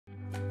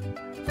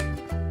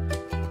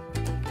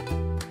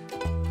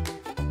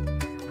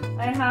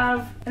I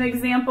have an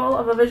example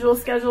of a visual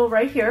schedule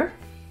right here.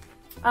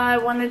 I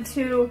wanted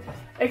to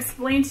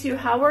explain to you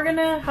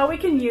how we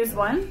can use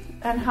one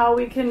and how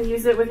we can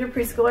use it with your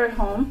preschooler at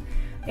home,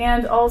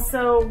 and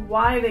also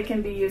why they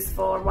can be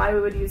useful or why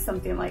we would use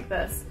something like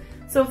this.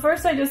 So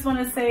first I just want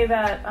to say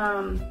that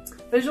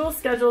visual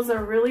schedules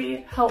are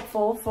really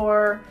helpful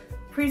for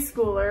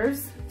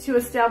preschoolers to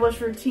establish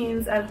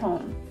routines at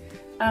home.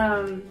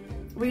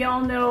 We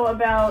all know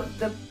about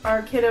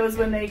our kiddos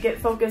when they get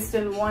focused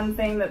in one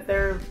thing that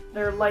they're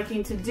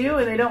liking to do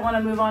and they don't want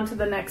to move on to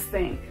the next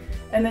thing.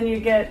 And then you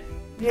get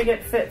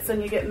fits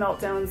and you get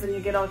meltdowns and you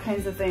get all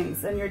kinds of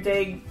things and your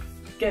day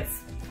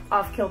gets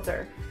off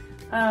kilter.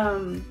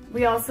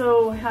 We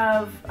also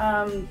have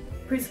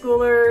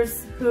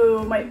preschoolers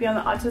who might be on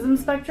the autism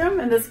spectrum,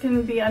 and this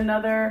can be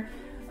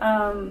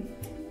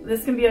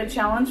this can be a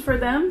challenge for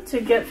them to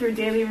get through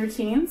daily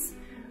routines.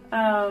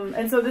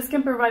 And so this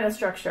can provide a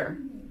structure.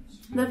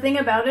 The thing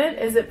about it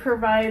is it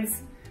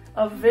provides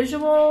a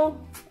visual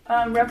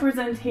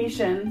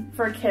representation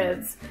for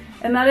kids,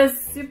 and that is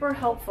super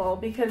helpful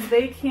because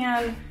they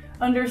can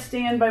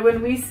understand by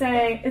when we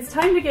say it's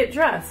time to get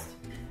dressed.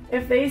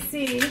 If they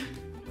see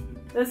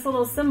this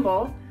little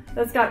symbol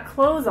that's got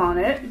clothes on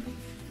it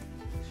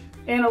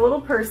and a little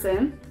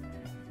person,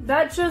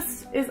 that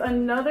just is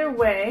another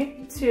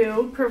way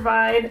to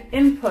provide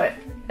input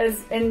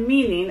and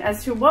meaning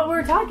as to what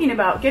we're talking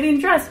about, getting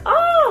dressed.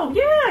 Oh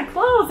yeah,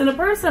 clothes and a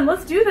person,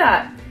 let's do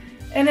that.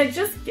 And it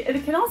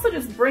can also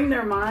just bring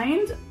their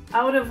mind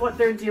out of what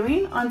they're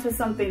doing onto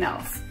something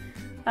else.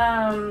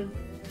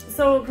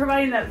 So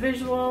providing that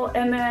visual,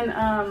 and then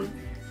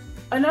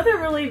another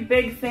really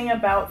big thing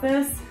about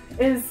this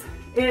is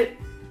it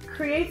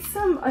creates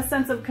a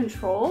sense of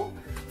control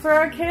for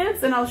our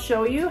kids, and I'll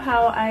show you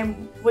how I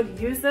would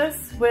use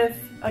this with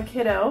a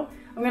kiddo.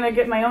 I'm gonna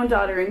get my own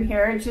daughter in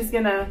here and she's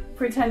gonna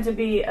pretend to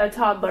be a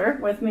toddler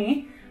with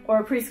me or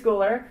a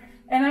preschooler,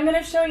 and I'm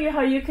gonna show you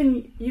how you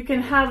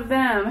can have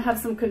them have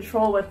some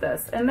control with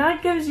this, and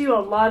that gives you a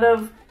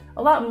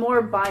lot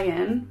more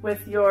buy-in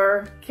with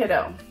your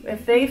kiddo.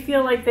 If they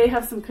feel like they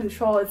have some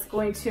control, it's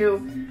going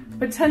to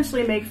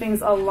potentially make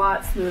things a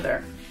lot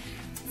smoother.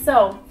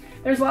 So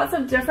there's lots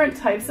of different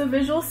types of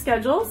visual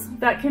schedules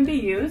that can be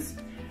used.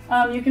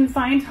 You can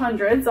find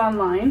hundreds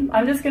online.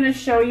 I'm just going to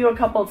show you a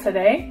couple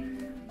today.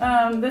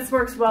 This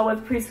works well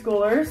with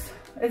preschoolers.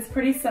 It's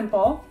pretty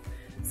simple.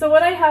 So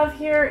what I have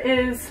here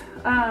is,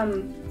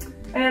 I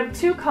have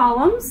 2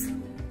 columns,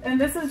 and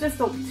this is just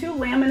 2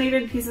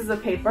 laminated pieces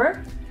of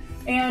paper.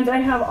 And I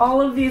have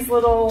all of these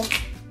little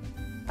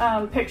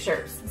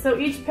pictures. So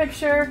each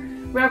picture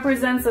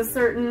represents a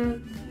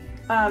certain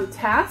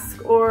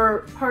task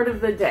or part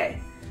of the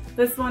day.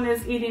 This one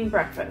is eating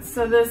breakfast.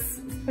 So this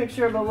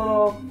picture of a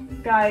little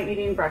guy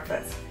eating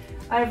breakfast.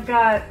 I've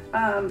got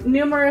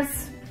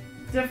numerous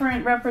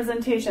different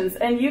representations,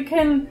 and you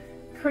can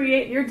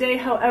create your day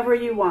however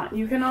you want.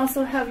 You can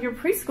also have your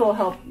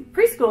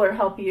preschooler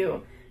help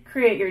you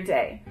create your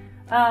day.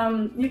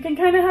 You can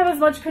kind of have as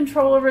much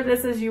control over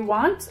this as you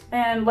want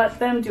and let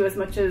them do as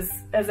much as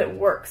it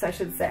works, I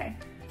should say.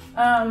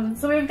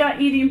 So we've got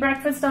eating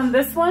breakfast on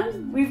this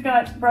one. We've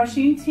got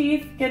brushing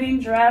teeth, getting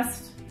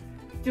dressed,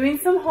 doing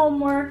some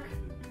homework,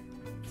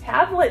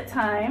 tablet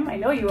time, I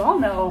know you all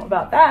know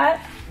about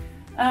that,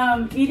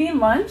 eating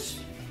lunch,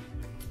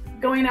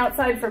 going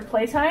outside for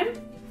playtime,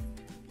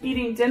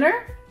 eating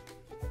dinner,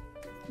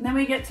 and then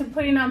we get to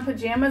putting on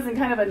pajamas and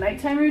kind of a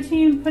nighttime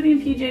routine,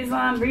 putting PJs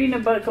on, reading a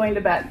book, going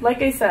to bed.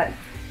 Like I said,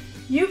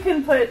 you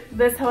can put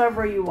this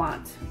however you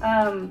want.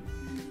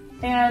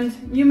 And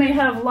you may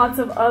have lots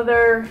of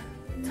other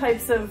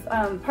types of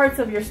parts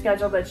of your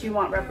schedule that you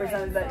want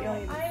represented that you'll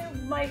need. I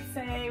might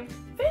say,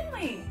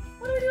 Finley,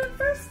 what are we doing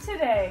first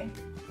today?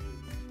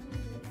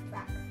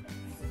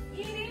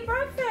 Eating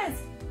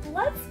breakfast.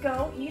 Let's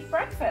go eat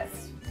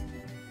breakfast.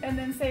 And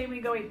then say we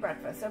go eat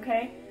breakfast,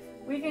 okay?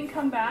 We can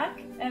come back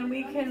and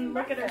we can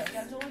look at our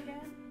schedule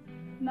again.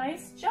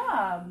 Nice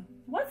job.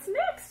 What's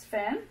next,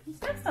 Finn?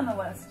 What's next on the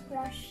list?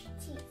 Brush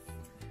teeth.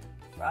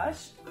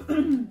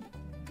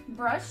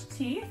 Brush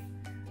teeth,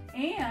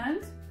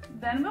 and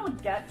then we'll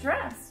get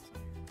dressed.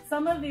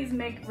 Some of these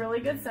make really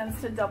good sense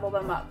to double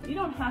them up. You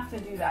don't have to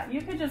do that.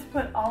 You could just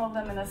put all of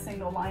them in a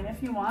single line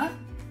if you want.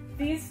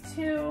 These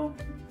 2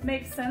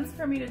 make sense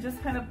for me to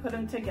just kind of put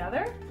them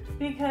together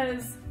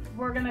because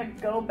we're gonna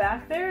go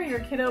back there. Your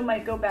kiddo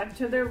might go back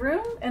to their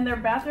room and their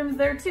bathroom's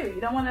there too. You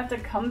don't wanna have to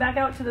come back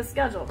out to the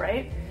schedule,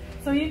 right?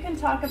 So you can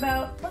talk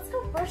about, let's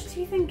go brush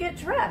teeth and get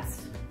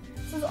dressed.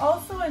 This is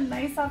also a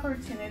nice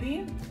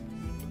opportunity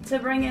to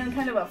bring in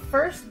kind of a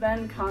first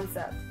then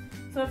concept.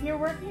 So if you're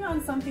working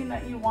on something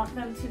that you want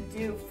them to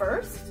do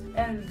first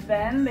and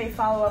then they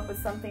follow up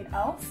with something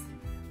else,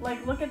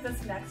 like look at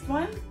this next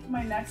one.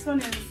 My next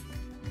one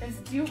is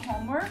do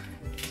homework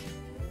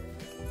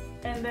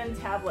and then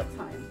tablet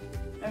time.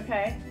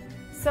 Okay,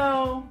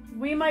 so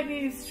we might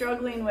be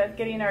struggling with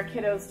getting our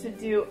kiddos to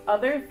do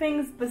other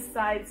things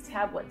besides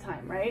tablet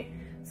time, right?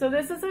 So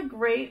this is a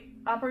great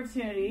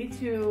opportunity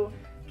to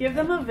give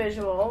them a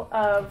visual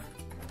of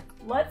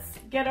let's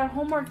get our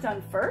homework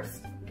done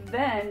first,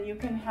 then you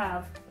can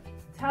have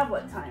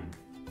tablet time.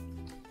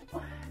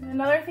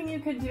 Another thing you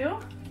could do,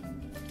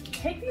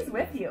 take these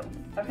with you,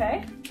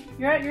 okay?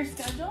 You're at your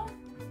schedule,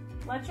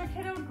 let your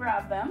kiddo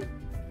grab them.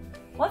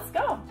 Let's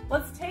go.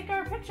 Let's take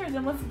our pictures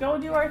and let's go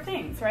do our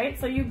things, right?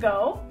 So you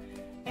go,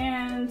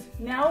 and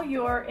now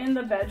you're in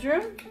the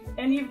bedroom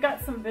and you've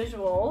got some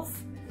visuals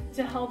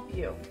to help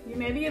you.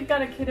 Maybe you've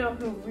got a kiddo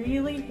who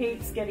really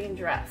hates getting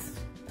dressed,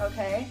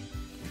 okay?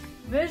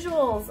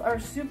 Visuals are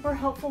super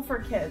helpful for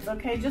kids,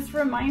 okay? Just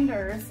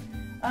reminders.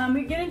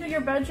 You get into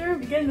your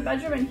bedroom, you get in the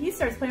bedroom and he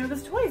starts playing with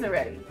his toys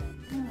already.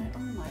 Oh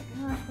my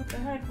gosh, what the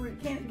heck? We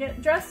can't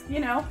get dressed, you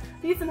know,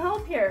 need some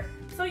help here.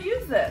 So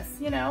use this,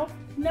 you know.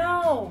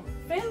 No,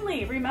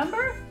 Finley,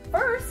 remember?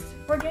 First,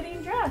 we're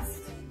getting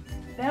dressed.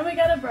 Then we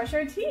gotta brush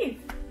our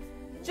teeth.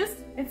 Just,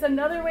 it's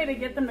another way to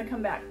get them to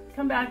come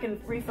back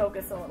and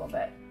refocus a little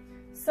bit.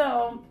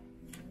 So,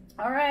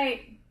 all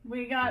right,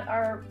 we got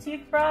our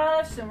teeth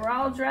brushed and we're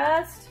all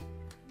dressed.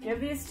 Give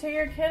these to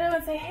your kiddo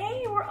and say,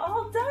 hey, we're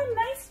all done.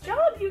 Nice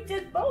job, you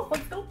did both.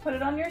 Let's go put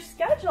it on your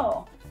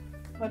schedule.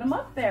 Put them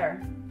up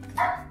there.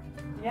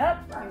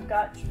 Yep, you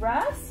got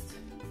dressed.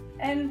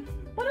 And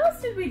what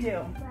else did we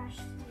do?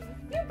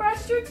 You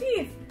brushed your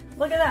teeth.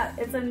 Look at that.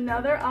 It's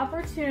another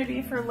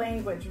opportunity for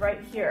language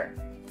right here.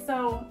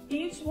 So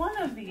each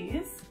one of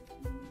these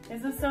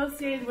is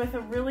associated with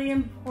a really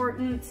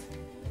important,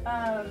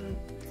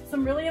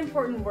 some really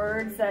important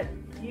words that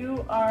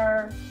you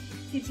are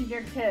teaching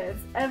your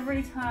kids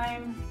every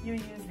time you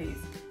use these.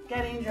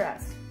 Getting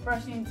dressed,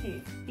 brushing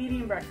teeth,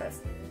 eating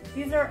breakfast.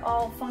 These are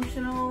all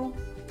functional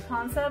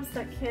concepts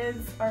that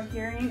kids are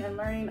hearing and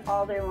learning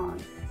all day long.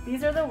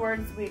 These are the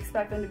words we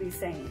expect them to be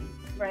saying,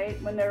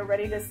 right? When they're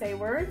ready to say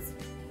words,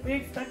 we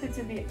expect it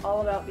to be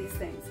all about these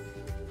things.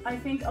 I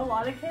think a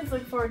lot of kids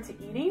look forward to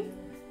eating.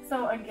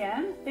 So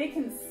again, they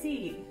can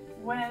see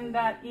when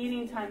that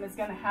eating time is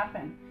gonna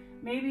happen.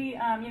 Maybe, you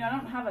know, I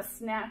don't have a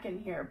snack in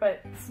here,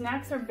 but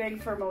snacks are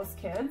big for most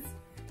kids.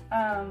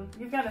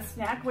 You've got a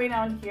snack way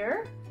down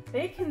here.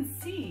 They can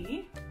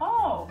see,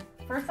 oh,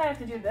 first I have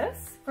to do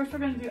this. First we're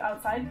gonna do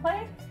outside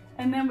play,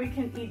 and then we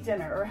can eat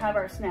dinner or have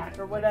our snack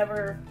or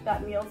whatever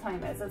that meal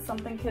time is. It's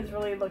something kids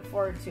really look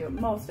forward to,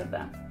 most of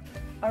them.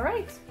 All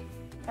right,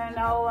 and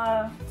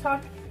I'll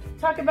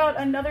talk about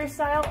another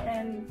style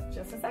in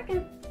just a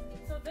second.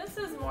 So this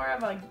is more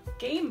of a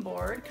game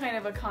board kind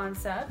of a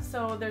concept.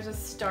 So there's a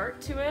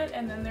start to it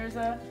and then there's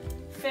a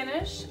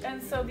finish.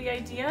 And so the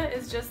idea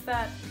is just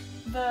that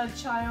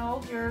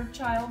your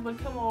child would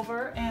come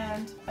over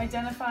and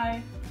identify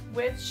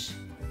which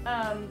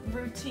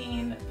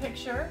routine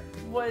picture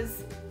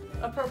was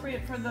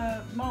appropriate for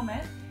the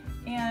moment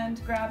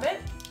and grab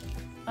it.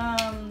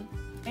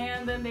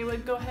 And then they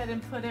would go ahead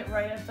and put it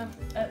right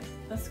at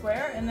the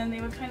square, and then they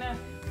would kind of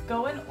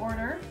go in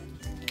order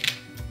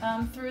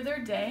through their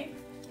day,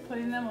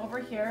 putting them over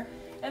here.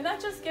 And that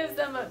just gives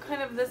them a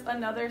kind of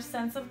another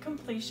sense of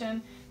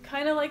completion,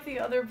 kind of like the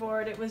other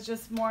board. It was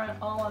just more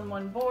all on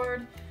one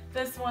board.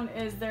 This one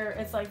is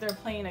it's like they're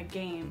playing a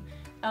game.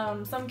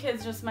 Some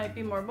kids just might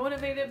be more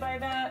motivated by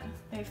that.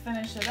 They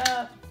finish it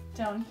up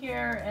down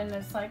here and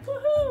it's like,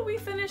 woohoo, we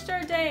finished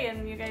our day,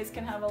 and you guys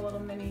can have a little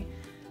mini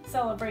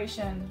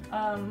celebration.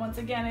 Once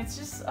again, it's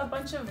just a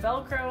bunch of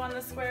Velcro on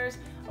the squares.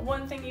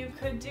 One thing you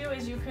could do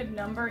is you could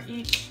number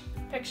each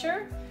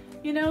picture.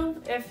 You know,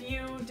 if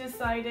you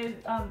decided,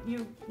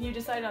 you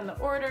decide on the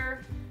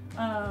order.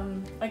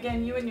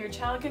 Again, you and your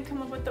child can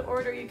come up with the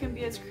order. You can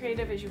be as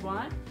creative as you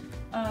want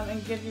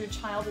and give your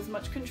child as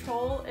much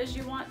control as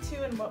you want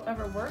to and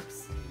whatever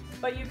works.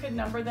 But you could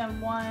number them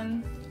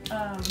one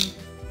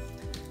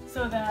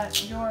so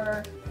that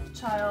your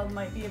child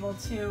might be able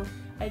to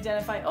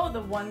identify, oh,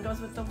 the one goes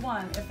with the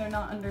one if they're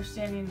not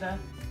understanding the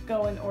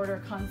go in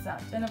order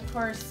concept. And of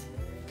course,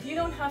 you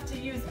don't have to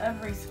use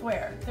every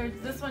square.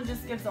 This one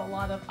just gives a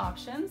lot of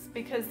options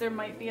because there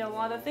might be a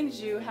lot of things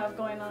you have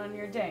going on in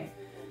your day.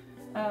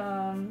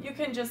 You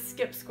can just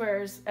skip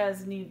squares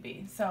as need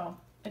be, so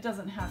it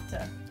doesn't have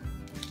to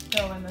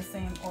go in the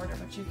same order,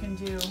 but you can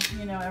do,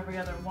 you know, every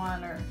other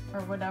one or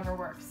whatever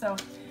works. So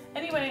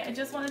anyway, I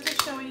just wanted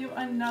to show you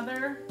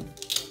another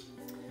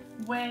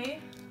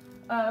way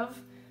of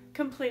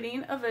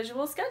completing a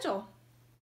visual schedule.